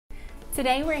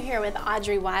Today we're here with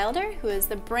Audrey Wilder, who is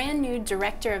the brand new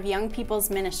Director of Young People's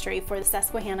Ministry for the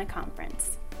Susquehanna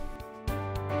Conference.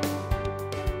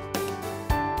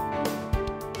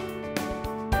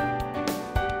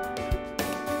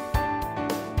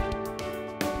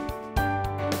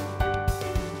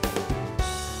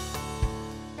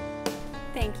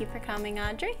 Thank you for coming,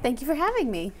 Audrey. Thank you for having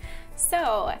me.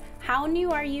 So, how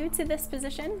new are you to this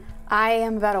position? I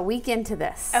am about a week into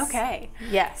this. Okay.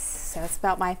 Yes, so it's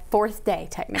about my 4th day,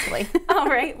 technically. All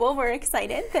right, well, we're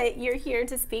excited that you're here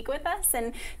to speak with us.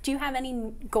 And do you have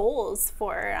any goals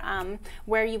for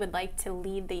where you would like to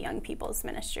lead the Young People's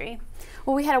Ministry?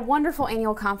 Well, we had a wonderful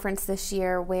annual conference this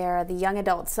year where the young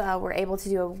adults were able to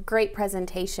do a great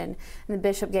presentation, and the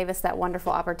bishop gave us that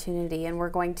wonderful opportunity, and we're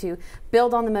going to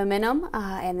build on the momentum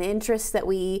and the interest that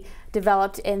we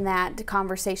developed in that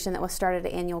conversation that was started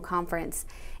at annual conference.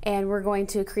 And we're going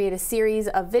to create a series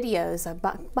of videos,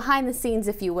 behind the scenes,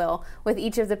 if you will, with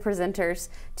each of the presenters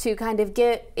to kind of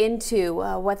get into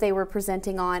what they were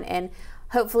presenting on and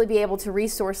hopefully be able to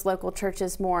resource local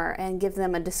churches more and give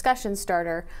them a discussion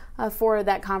starter for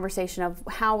that conversation of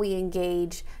how we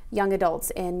engage young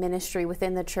adults in ministry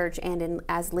within the church and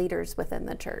as leaders within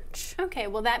the church. Okay,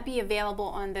 will that be available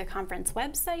on the conference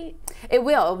website? It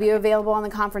will. It'll be available on the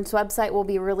conference website. We'll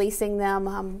be releasing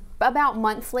them about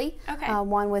monthly, okay.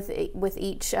 One with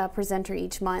each presenter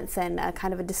each month, and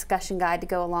kind of a discussion guide to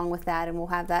go along with that, and we'll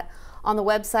have that on the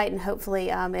website, and hopefully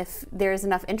if there is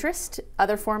enough interest,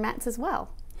 other formats as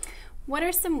well. What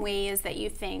are some ways that you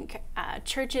think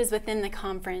churches within the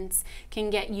conference can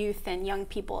get youth and young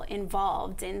people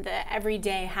involved in the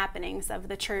everyday happenings of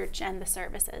the church and the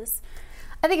services?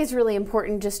 I think it's really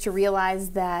important just to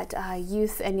realize that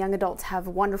youth and young adults have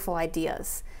wonderful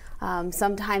ideas.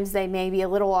 Sometimes they may be a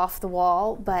little off the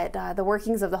wall, but the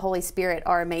workings of the Holy Spirit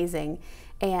are amazing.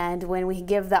 And when we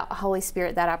give the Holy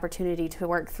Spirit that opportunity to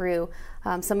work through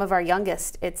some of our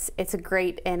youngest, it's a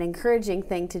great and encouraging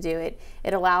thing to do.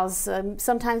 It allows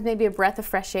sometimes maybe a breath of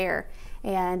fresh air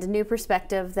and a new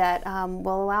perspective that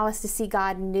will allow us to see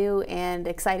God in new and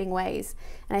exciting ways.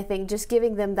 And I think just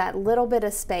giving them that little bit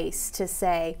of space to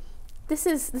say, this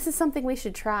is something we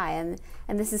should try, and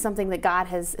this is something that God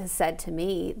has said to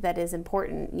me that is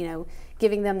important. You know,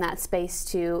 giving them that space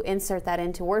to insert that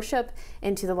into worship,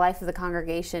 into the life of the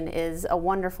congregation, is a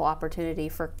wonderful opportunity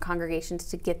for congregations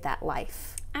to get that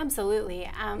life.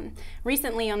 Absolutely.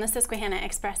 Recently on the Susquehanna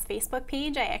Xpress Facebook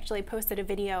page, I actually posted a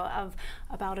video of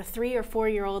about a 3 or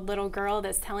 4-year-old little girl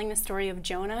that's telling the story of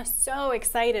Jonah so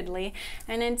excitedly.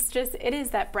 And it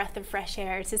is that breath of fresh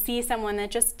air to see someone that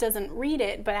just doesn't read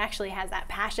it, but actually has that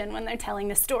passion when they're telling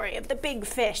the story of the big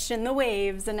fish and the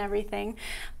waves and everything.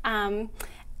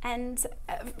 And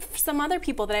some other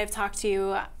people that I've talked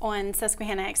to on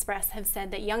Susquehanna Xpress have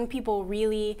said that young people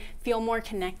really feel more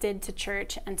connected to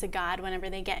church and to God whenever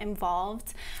they get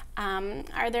involved.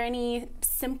 Are there any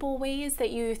simple ways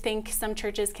that you think some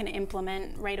churches can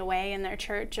implement right away in their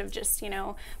church of just,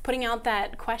 putting out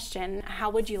that question,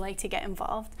 how would you like to get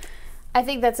involved? I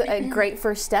think that's a great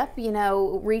first step,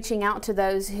 reaching out to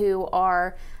those who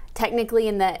are technically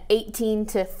in the 18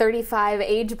 to 35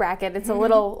 age bracket. It's a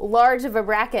little large of a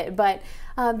bracket, but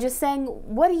just saying,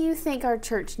 what do you think our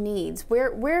church needs?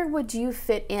 Where would you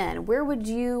fit in?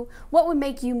 What would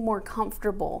make you more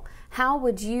comfortable? How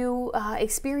would you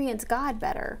experience God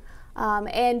better?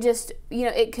 And just,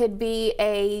 it could be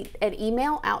an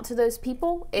email out to those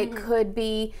people. It could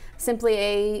be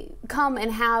simply come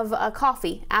and have a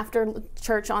coffee after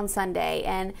church on Sunday,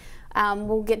 and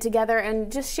we'll get together and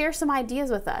just share some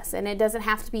ideas with us. And it doesn't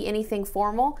have to be anything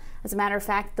formal. As a matter of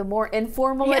fact, the more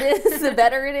informal it is, the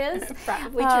better it is.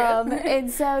 Probably true. And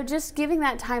so just giving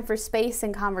that time for space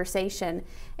and conversation,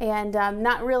 and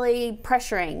not really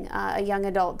pressuring a young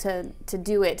adult to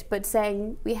do it, but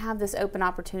saying, we have this open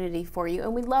opportunity for you,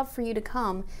 and we'd love for you to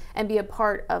come and be a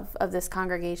part of this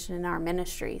congregation in our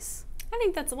ministries. I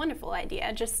think that's a wonderful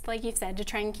idea, just like you said, to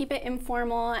try and keep it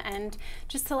informal and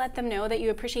just to let them know that you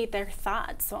appreciate their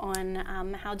thoughts on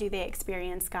how do they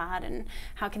experience God and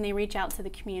how can they reach out to the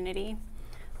community.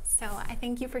 So I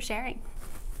thank you for sharing.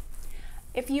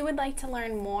 If you would like to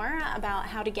learn more about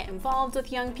how to get involved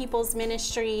with Young People's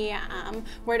Ministry,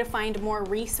 where to find more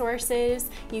resources,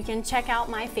 you can check out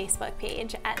my Facebook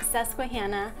page at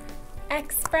Susquehanna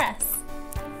Xpress.